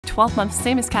12-month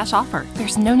same-as-cash offer.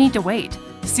 There's no need to wait.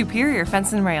 Superior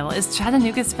Fence and Rail is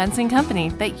Chattanooga's fencing company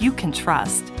that you can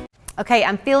trust. Okay,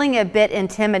 I'm feeling a bit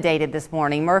intimidated this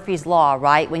morning. Murphy's Law,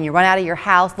 right? When you run out of your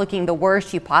house looking the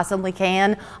worst you possibly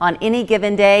can on any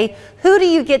given day, who do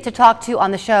you get to talk to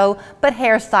on the show but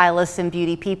hairstylists and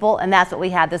beauty people? And that's what we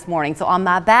had this morning. So on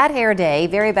my bad hair day,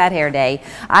 very bad hair day,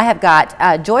 I have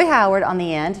got Joy Howard on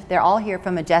the end. They're all here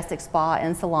from Majestic Spa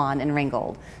and Salon in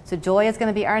Ringgold. So Joy is going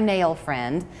to be our nail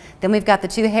friend. Then we've got the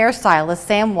two hairstylists,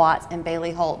 Sam Watts and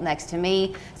Bailey Holt, next to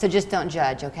me. So just don't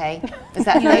judge, okay? Is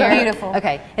that fair? Beautiful.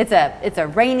 Okay, it's a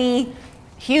rainy,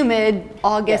 humid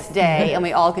August day, and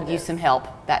we all could use some help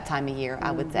that time of year,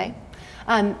 I would say.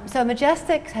 So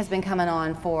Majestic has been coming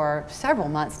on for several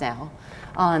months now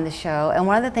on the show, and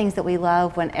one of the things that we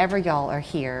love whenever y'all are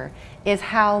here is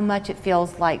how much it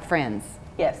feels like friends.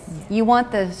 Yes. You want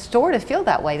the store to feel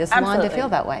that way, the salon to feel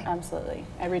that way. Absolutely,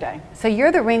 every day. So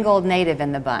you're the Ringgold native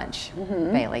in the bunch,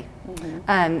 Bailey.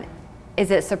 Is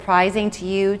it surprising to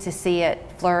you to see it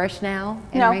flourish now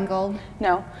in Ringgold?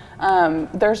 No.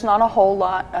 There's not a whole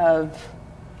lot of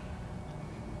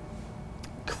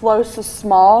close to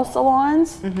small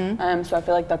salons, so I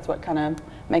feel like that's what kind of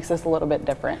makes us a little bit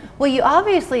different. Well, you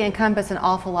obviously encompass an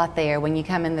awful lot there when you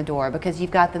come in the door, because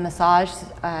you've got the massage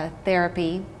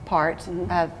therapy part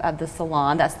of the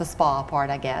salon. That's the spa part,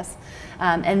 I guess.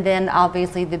 And then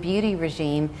obviously the beauty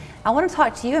regime. I want to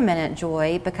talk to you a minute,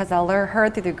 Joy, because I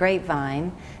heard through the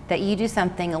grapevine that you do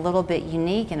something a little bit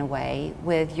unique in a way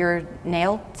with your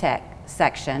nail tech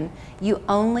section. You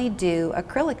only do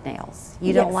acrylic nails.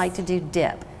 You don't like to do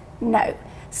dip. No.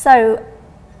 So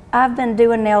I've been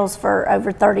doing nails for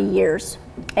over 30 years,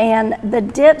 and the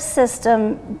dip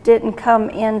system didn't come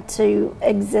into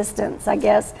existence, I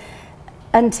guess,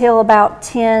 until about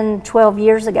 10, 12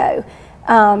 years ago.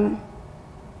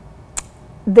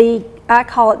 I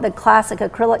call it the classic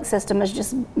acrylic system, is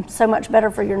just so much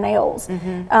better for your nails.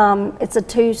 It's a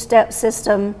two-step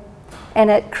system, and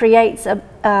it creates a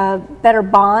better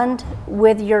bond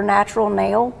with your natural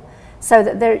nail, so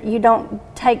that you don't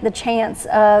take the chance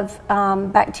of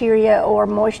bacteria or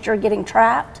moisture getting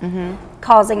trapped,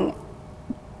 causing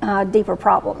deeper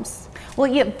problems.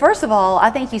 Well, first of all, I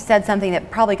think you said something that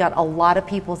probably got a lot of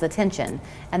people's attention,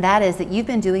 and that is that you've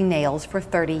been doing nails for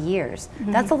 30 years.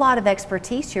 That's a lot of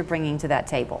expertise you're bringing to that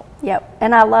table. Yep,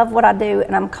 and I love what I do,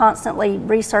 and I'm constantly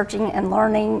researching and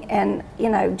learning and,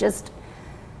 just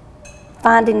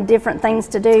finding different things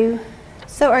to do.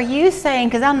 So are you saying,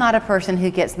 because I'm not a person who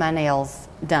gets my nails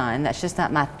done, that's just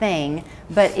not my thing,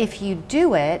 but if you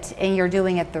do it and you're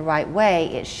doing it the right way,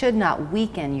 it should not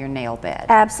weaken your nail bed?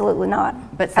 Absolutely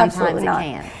not. But sometimes it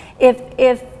can.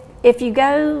 If you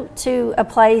go to a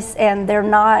place and they're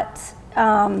not,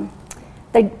 I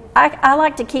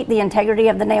like to keep the integrity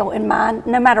of the nail in mind.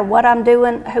 No matter what I'm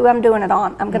doing, who I'm doing it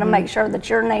on, I'm going to make sure that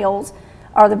your nails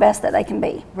are the best that they can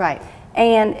be. Right.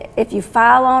 And if you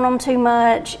file on them too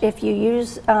much, if you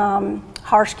use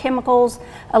harsh chemicals,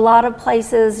 a lot of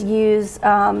places use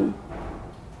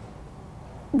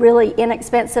really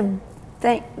inexpensive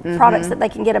products that they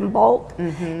can get in bulk,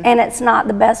 and it's not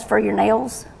the best for your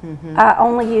nails. I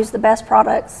only use the best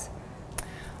products.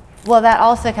 Well, that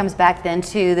also comes back then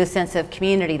to the sense of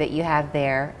community that you have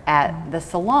there at the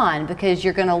salon, because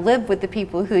you're going to live with the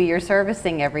people who you're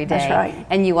servicing every day. That's right.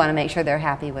 And you want to make sure they're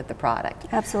happy with the product.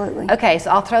 Absolutely. Okay,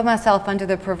 so I'll throw myself under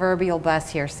the proverbial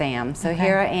bus here, Sam. So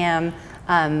here I am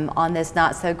on this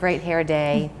not so great hair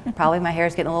day. Probably my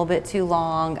hair's getting a little bit too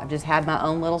long. I've just had my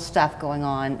own little stuff going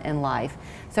on in life.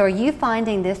 So are you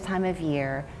finding this time of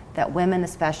year that women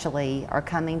especially are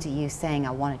coming to you saying,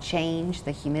 I want to change,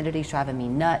 the humidity's driving me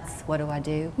nuts, what do I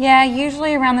do? Yeah,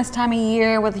 usually around this time of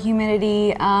year with the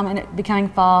humidity and it becoming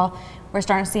fall, we're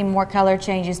starting to see more color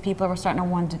changes. People are starting to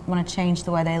want to change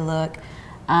the way they look.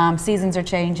 Seasons are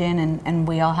changing, and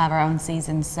we all have our own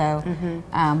seasons, so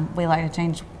we like to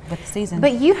change with the season.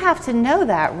 But you have to know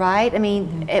that, right? I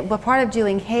mean, what part of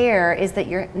doing hair is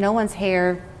that no one's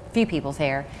hair, few people's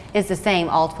hair, is the same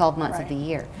all 12 months of the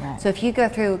year. So if you go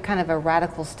through kind of a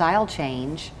radical style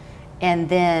change, and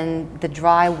then the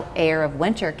dry air of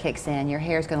winter kicks in, your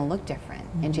hair is going to look different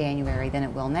in January than it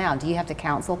will now. Do you have to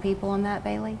counsel people on that,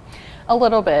 Bailey? A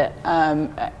little bit.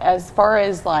 As far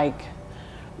as like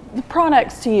the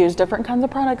products to use, different kinds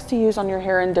of products to use on your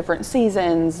hair in different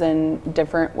seasons, and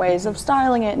different ways of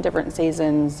styling it in different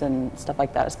seasons and stuff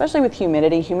like that. Especially with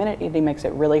humidity. Humidity makes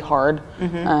it really hard,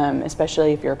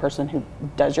 especially if you're a person who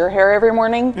does your hair every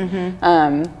morning.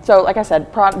 So like I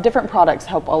said, different products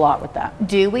help a lot with that.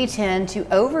 Do we tend to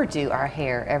overdo our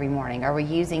hair every morning? Are we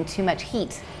using too much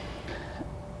heat?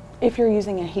 If you're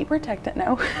using a heat protectant,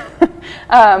 no.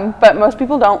 But most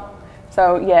people don't.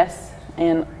 So yes,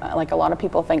 and like a lot of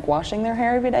people think washing their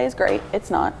hair every day is great. It's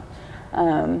not.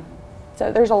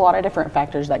 So there's a lot of different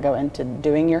factors that go into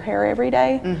doing your hair every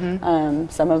day.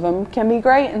 Some of them can be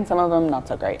great and some of them not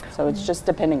so great. So it's just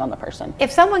depending on the person.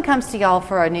 If someone comes to y'all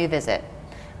for a new visit,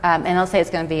 and let's say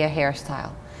it's going to be a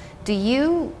hairstyle, do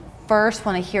you first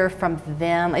want to hear from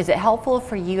them? Is it helpful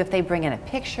for you if they bring in a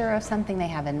picture of something they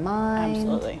have in mind?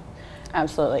 Absolutely.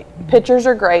 Absolutely. Pictures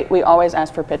are great. We always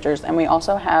ask for pictures, and we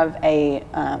also have a,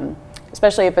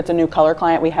 especially if it's a new color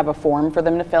client, we have a form for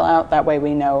them to fill out. That way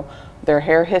we know their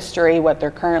hair history, what they're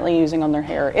currently using on their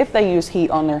hair, if they use heat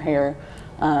on their hair,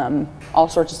 all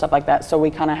sorts of stuff like that. So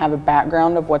we kind of have a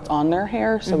background of what's on their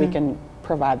hair so we can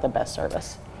provide the best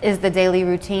service. Is the daily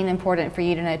routine important for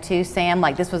you to know too, Sam?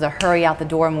 Like this was a hurry out the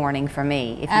door morning for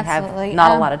me. If you Absolutely. have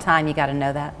not a lot of time, you got to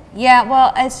know that. Yeah,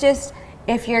 well, it's just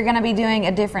if you're going to be doing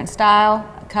a different style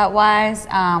cut-wise,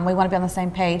 we want to be on the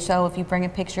same page. So if you bring a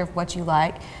picture of what you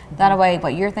like, that way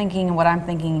what you're thinking and what I'm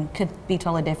thinking could be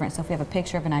totally different. So if you have a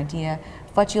picture of an idea,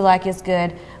 if what you like is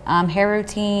good, hair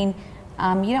routine,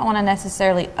 you don't want to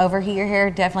necessarily overheat your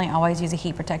hair. Definitely always use a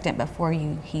heat protectant before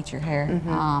you heat your hair,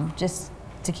 just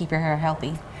to keep your hair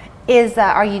healthy.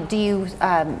 Do you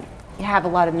have a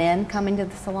lot of men coming to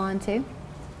the salon too?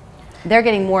 They're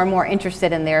getting more and more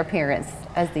interested in their appearance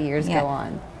as the years go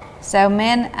on. So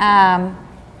men,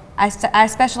 I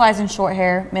specialize in short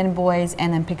hair, men and boys,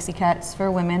 and then pixie cuts for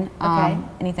women.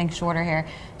 Anything shorter hair.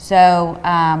 So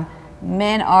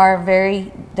men are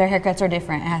their haircuts are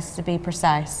different. It has to be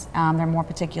precise. They're more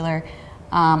particular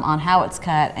on how it's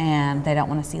cut, and they don't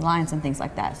want to see lines and things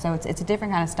like that. So it's a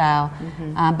different kind of style.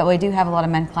 But we do have a lot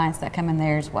of men clients that come in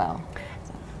there as well.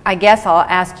 I guess I'll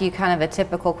ask you kind of a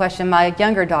typical question. My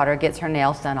younger daughter gets her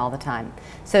nails done all the time.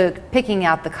 So picking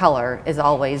out the color is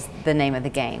always the name of the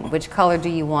game. Which color do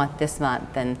you want this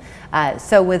month? And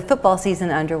so with football season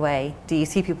underway, do you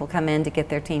see people come in to get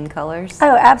their team colors?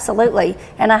 Oh, absolutely.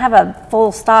 And I have a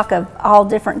full stock of all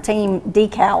different team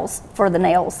decals for the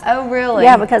nails. Oh, really?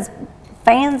 Yeah, because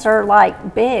fans are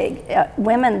like big.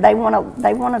 Women, they want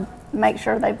to make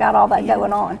sure they've got all that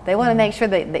going on. They want to make sure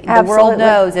that the world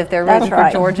knows if they're rooting for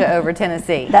Georgia over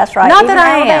Tennessee. That's right. Not even that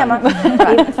I am.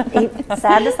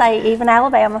 Sad to say, even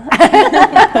Alabama.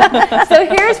 So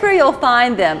here's where you'll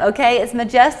find them, okay? It's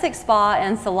Majestic Spa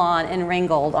and Salon in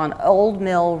Ringgold on Old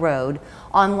Mill Road.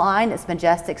 Online, it's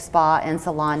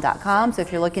majesticspaandsalon.com. So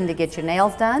if you're looking to get your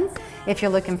nails done, if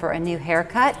you're looking for a new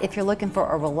haircut, if you're looking for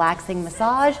a relaxing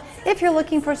massage, if you're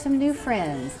looking for some new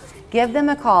friends, give them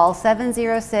a call,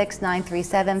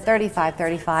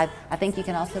 706-937-3535. I think you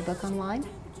can also book online.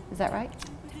 Is that right?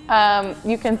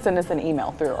 You can send us an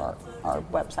email through our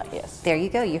website, yes. There you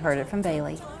go. You heard it from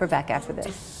Bailey. We're back after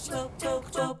this.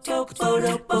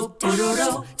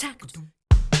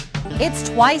 It's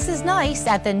twice as nice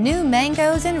at the new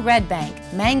Mango's in Red Bank.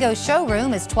 Mango's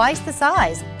showroom is twice the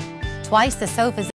size, twice the sofas